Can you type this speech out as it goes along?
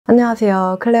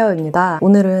안녕하세요, 클레어입니다.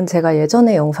 오늘은 제가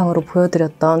예전에 영상으로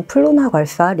보여드렸던 플로나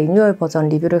괄사 리뉴얼 버전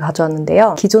리뷰를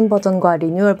가져왔는데요. 기존 버전과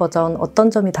리뉴얼 버전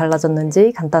어떤 점이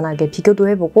달라졌는지 간단하게 비교도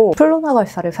해보고 플로나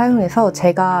괄사를 사용해서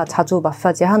제가 자주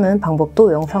마사지하는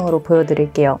방법도 영상으로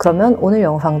보여드릴게요. 그러면 오늘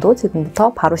영상도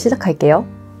지금부터 바로 시작할게요.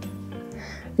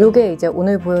 이게 이제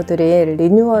오늘 보여드릴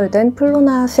리뉴얼된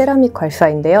플로나 세라믹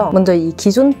괄사인데요. 먼저 이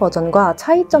기존 버전과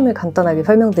차이점을 간단하게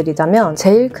설명드리자면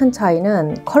제일 큰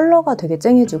차이는 컬러가 되게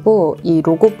쨍해지고 이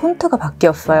로고 폰트가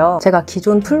바뀌었어요. 제가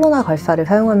기존 플로나 괄사를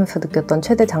사용하면서 느꼈던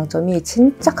최대 장점이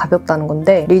진짜 가볍다는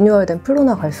건데 리뉴얼된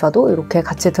플로나 괄사도 이렇게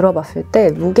같이 들어봤을 때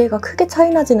무게가 크게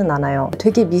차이 나지는 않아요.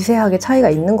 되게 미세하게 차이가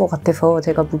있는 것 같아서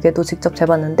제가 무게도 직접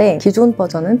재봤는데 기존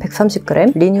버전은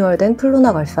 130g, 리뉴얼된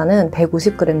플로나 괄사는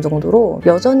 150g 정도로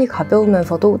여전히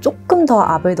가벼우면서도 조금 더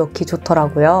압을 넣기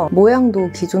좋더라고요.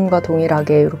 모양도 기존과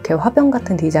동일하게 이렇게 화병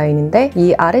같은 디자인인데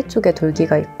이 아래쪽에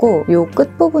돌기가 있고 이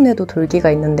끝부분에도 돌기가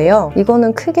있는데요.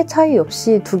 이거는 크게 차이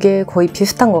없이 두 개 거의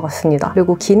비슷한 것 같습니다.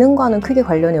 그리고 기능과는 크게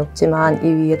관련이 없지만 이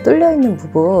위에 뚫려있는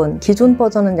부분 기존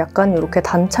버전은 약간 이렇게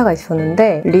단차가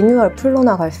있었는데 리뉴얼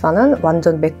플로나 괄사는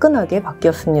완전 매끈하게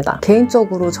바뀌었습니다.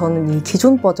 개인적으로 저는 이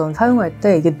기존 버전 사용할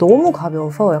때 이게 너무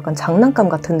가벼워서 약간 장난감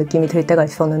같은 느낌이 들 때가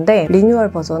있었는데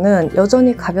리뉴얼 버전은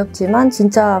여전히 가볍지만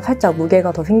진짜 살짝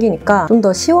무게가 더 생기니까 좀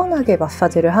더 시원하게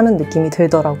마사지를 하는 느낌이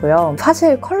들더라고요.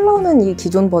 사실 컬러는 이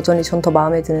기존 버전이 전 더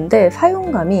마음에 드는데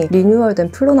사용감이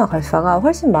리뉴얼된 플로나 괄사가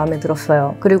훨씬 마음에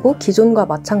들었어요. 그리고 기존과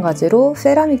마찬가지로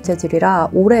세라믹 재질이라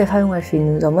오래 사용할 수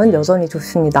있는 점은 여전히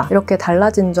좋습니다. 이렇게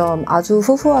달라진 점 아주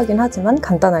후후하긴 하지만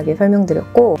간단하게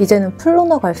설명드렸고 이제는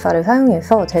플로나 괄사를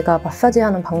사용해서 제가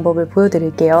마사지하는 방법을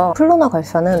보여드릴게요. 플로나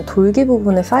괄사는 돌기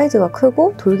부분의 사이즈가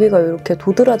크고 돌기가 이렇게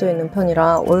도드라져 있는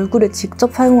편이라 얼굴에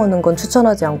직접 사용하는 건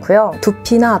추천하지 않고요.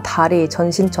 두피나 다리,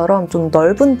 전신처럼 좀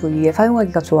넓은 부위에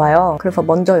사용하기가 좋아요. 그래서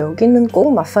먼저 여기는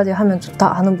꼭 마사지하면 좋다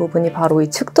하는 부분이 바로 이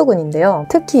측두근인데요.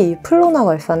 특히 이 플로나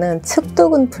괄사는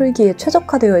측두근 풀기에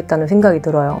최적화되어 있다는 생각이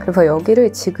들어요. 그래서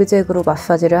여기를 지그재그로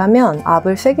마사지를 하면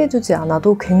압을 세게 주지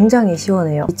않아도 굉장히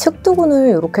시원해요. 이 측두근을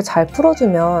이렇게 잘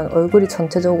풀어주면 얼굴이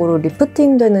전체적으로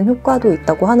리프팅되는 효과도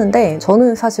있다고 하는데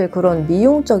저는 사실 그런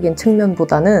미용적인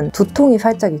측면보다는 두통이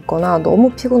살짝 있거나 너무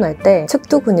피곤할 때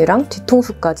측두근이랑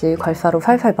뒤통수까지 괄사로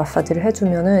살살 마사지를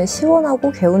해주면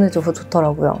시원하고 개운해져서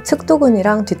좋더라고요.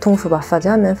 측두근이랑 뒤통수 마사지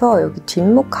하면서 여기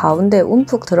뒷목 가운데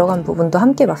움푹 들어간 부분도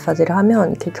함께 마사지를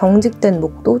하면 이렇게 경직된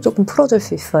목도 조금 풀어줄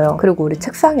수 있어요. 그리고 우리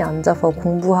책상에 앉아서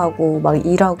공부하고 막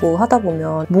일하고 하다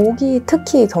보면 목이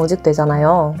특히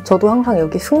경직되잖아요. 저도 항상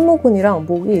여기 승모근이랑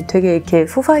목이 되게 이렇게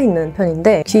솟아있는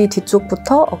편인데 귀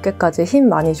뒤쪽부터 어깨까지 힘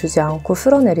많이 주지 않고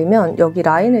쓸어내리면 여기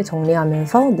라인을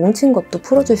정리하면서 뭉친 것도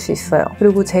풀어줄 수 있어요.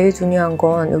 그리고 제일 중요한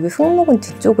건 여기 승모근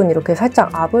뒤쪽은 이렇게 살짝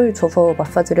압을 줘서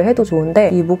마사지를 해도 좋은데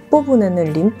이 목 부분에는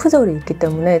림프절이 있기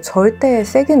때문에 절대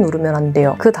세게 누르면 안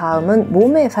돼요. 그 다음은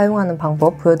몸에 사용하는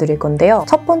방법 보여드릴 건데요.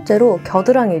 첫 번째로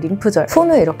겨드랑이 림프절,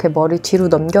 손을 이렇게 머리 뒤로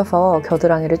넘겨서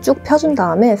겨드랑이를 쭉 펴준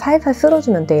다음에 살살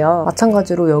쓸어주면 돼요.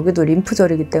 마찬가지로 여기도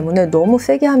림프절이기 때문에 너무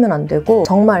세게 하면 안 되고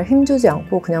정말 힘주지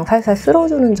않고 그냥 살살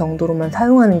쓸어주는 정도로만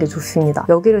사용하는 게 좋습니다.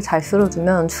 여기를 잘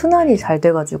쓸어주면 순환이 잘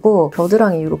돼가지고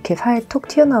겨드랑이 이렇게 살 톡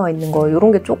튀어나와 있는 거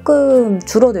이런 게 조금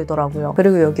줄어들더라고요.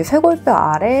 그리고 여기 쇄골뼈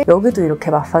아래 여기도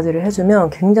이렇게 마사지를 해주면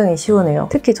굉장히 시원해요.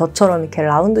 특히 저처럼 이렇게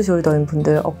라운드 숄더인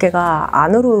분들, 어깨가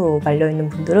안으로 말려있는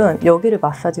분들은 여기를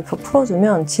마사지해서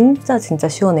풀어주면 진짜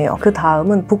시원해요. 그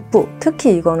다음은 복부.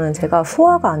 특히 이거는 제가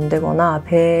소화가 안 되거나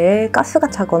배에 가스가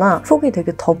차거나 속이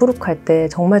되게 더부룩할 때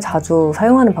정말 자주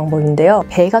사용하는 방법인데요.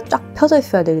 배가 쫙 펴져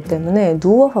있어야 되기 때문에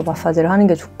누워서 마사지를 하는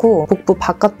게 좋고 복부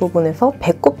바깥 부분에서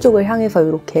배꼽 쪽을 향해서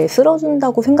이렇게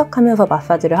쓸어준다고 생각하면서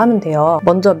마사지를 하면 돼요.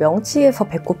 먼저 명치에서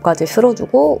배꼽까지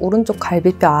쓸어주고 오른쪽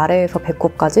갈비뼈 아래에서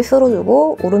배꼽까지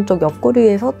쓸어주고 오른쪽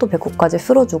옆구리에서 또 배꼽까지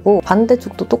쓸어주고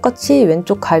반대쪽도 똑같이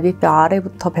왼쪽 갈비뼈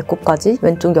아래부터 배꼽까지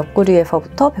왼쪽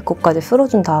옆구리에서부터 배꼽까지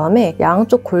쓸어준 다음에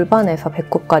양쪽 골반에서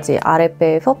배꼽까지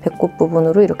아랫배에서 배꼽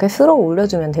부분으로 이렇게 쓸어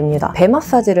올려주면 됩니다. 배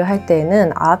마사지를 할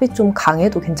때에는 압이 좀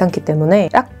강해도 괜찮기 때문에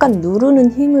약간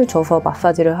누르는 힘을 줘서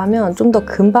마사지를 하면 좀 더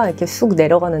금방 이렇게 쑥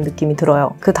내려가는 느낌이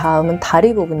들어요. 그 다음은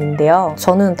다리 부분인데요.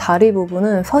 저는 다리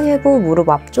부분은 서해부, 무릎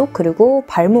앞쪽, 그리고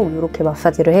발목 이렇게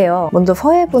마사지를 해요. 먼저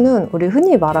서해부는 우리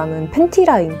흔히 말하는 팬티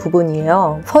라인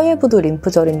부분이에요. 서해부도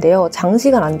림프절인데요.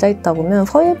 장시간 앉아있다 보면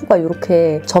서해부가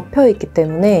이렇게 접혀있기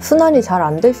때문에 순환이 잘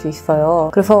안 될 수 있어요.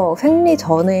 그래서 생리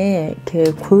전에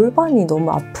이렇게 골반이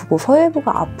너무 아프고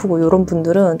서해부가 아프고 이런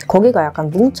분들은 거기가 약간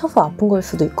뭉쳐서 아픈 걸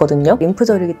수도 있거든요.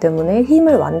 림프절이기 때문에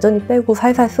힘을 완전히 빼고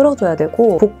살살 쓸어줘야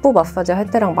되고 복부 마사지 할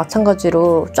때랑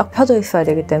마찬가지로 쫙 펴져 있어야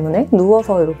되기 때문에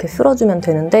누워서 이렇게 쓸어주면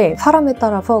되는데 사람에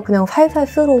따라서 그냥 살살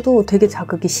쓸어도 되게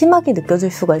자극이 심하게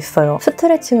느껴질 수가 있어요.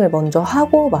 스트레칭을 먼저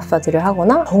하고 마사지를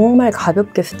하거나 정말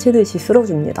가볍게 스치듯이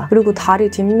쓸어줍니다. 그리고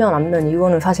다리 뒷면, 앞면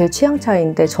이거는 사실 취향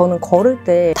차이인데 저는 걸을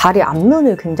때 다리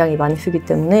앞면을 굉장히 많이 쓰기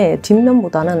때문에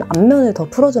뒷면보다는 앞면을 더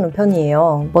풀어주는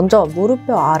편이에요. 먼저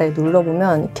무릎뼈 아래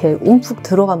눌러보면 이렇게 움푹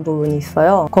들어간 부분이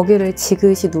있어요. 거기를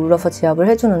지그시 눌러서 지압을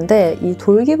해주는데 이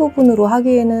돌기 부분으로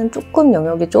하기에는 조금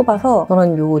영역이 좁아서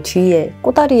저는 요 뒤에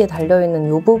꼬다리에 달려있는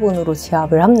요 부분으로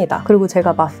지압을 합니다. 그리고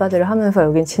제가 마사지를 하면서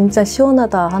여긴 진짜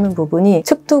시원하다 하는 부분이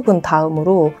측두근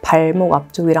다음으로 발목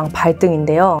앞쪽이랑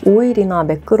발등인데요. 오일이나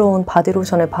매끄러운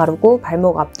바디로션을 바르고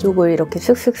발목 앞쪽을 이렇게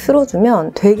슥슥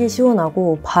쓸어주면 되게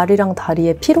시원하고 발이랑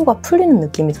다리에 피로가 풀리는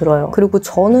느낌이 들어요. 그리고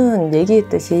저는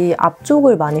얘기했듯이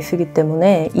앞쪽을 많이 쓰기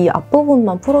때문에 이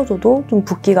앞부분만 풀어줘도 좀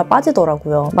붓기가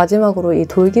빠지더라고요. 마지막으로 이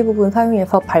돌기 부분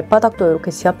사용해서 발바닥도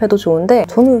이렇게 지압해도 좋은데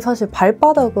저는 사실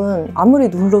발바닥은 아무리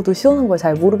눌러도 시원한 걸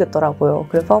잘 모르겠더라고요.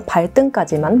 그래서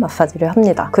발등까지만 마사지를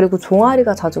합니다. 그리고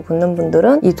종아리가 자주 붓는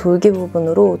분들은 이 돌기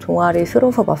부분으로 종아리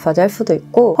쓸어서 마사지 할 수도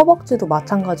있고 허벅지도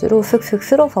마찬가지로 슥슥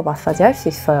쓸어서 마사지 할 수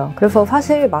있어요. 그래서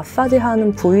사실 마사지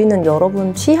하는 부위는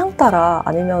여러분 취향 따라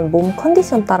아니면 몸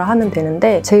컨디션 따라 하면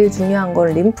되는데 제일 중요한 건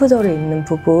림프절이 있는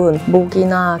부분,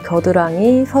 목이나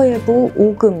겨드랑이, 서예부,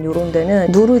 오금 이런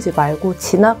데는 누르지 말고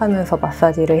지나가면서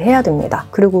마사지를 해야 됩니다.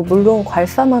 그리고 물론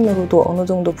괄사만으로도 어느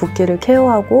정도 붓기를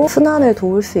케어하고 순환을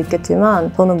도울 수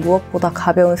있겠지만 저는 무엇보다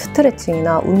가벼운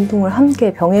스트레칭이나 운동을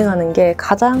함께 병행하는 게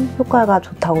가장 효과가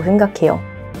좋다고 생각해요.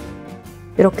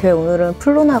 이렇게 오늘은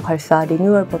플로나 괄사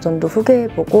리뉴얼 버전도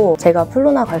소개해보고 제가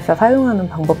플로나 괄사 사용하는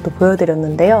방법도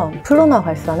보여드렸는데요. 플로나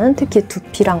괄사는 특히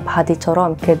두피랑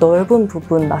바디처럼 이렇게 넓은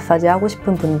부분 마사지 하고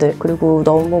싶은 분들, 그리고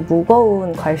너무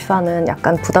무거운 괄사는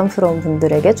약간 부담스러운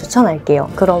분들에게 추천할게요.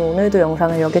 그럼 오늘도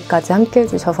영상을 여기까지 함께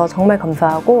해주셔서 정말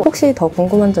감사하고 혹시 더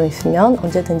궁금한 점 있으면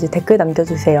언제든지 댓글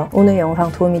남겨주세요. 오늘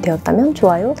영상 도움이 되었다면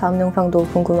좋아요, 다음 영상도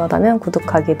궁금하다면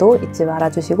구독하기도 잊지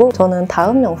말아주시고 저는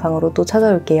다음 영상으로 또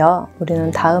찾아올게요.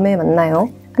 우리는 다음에 만나요.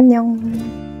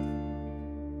 안녕.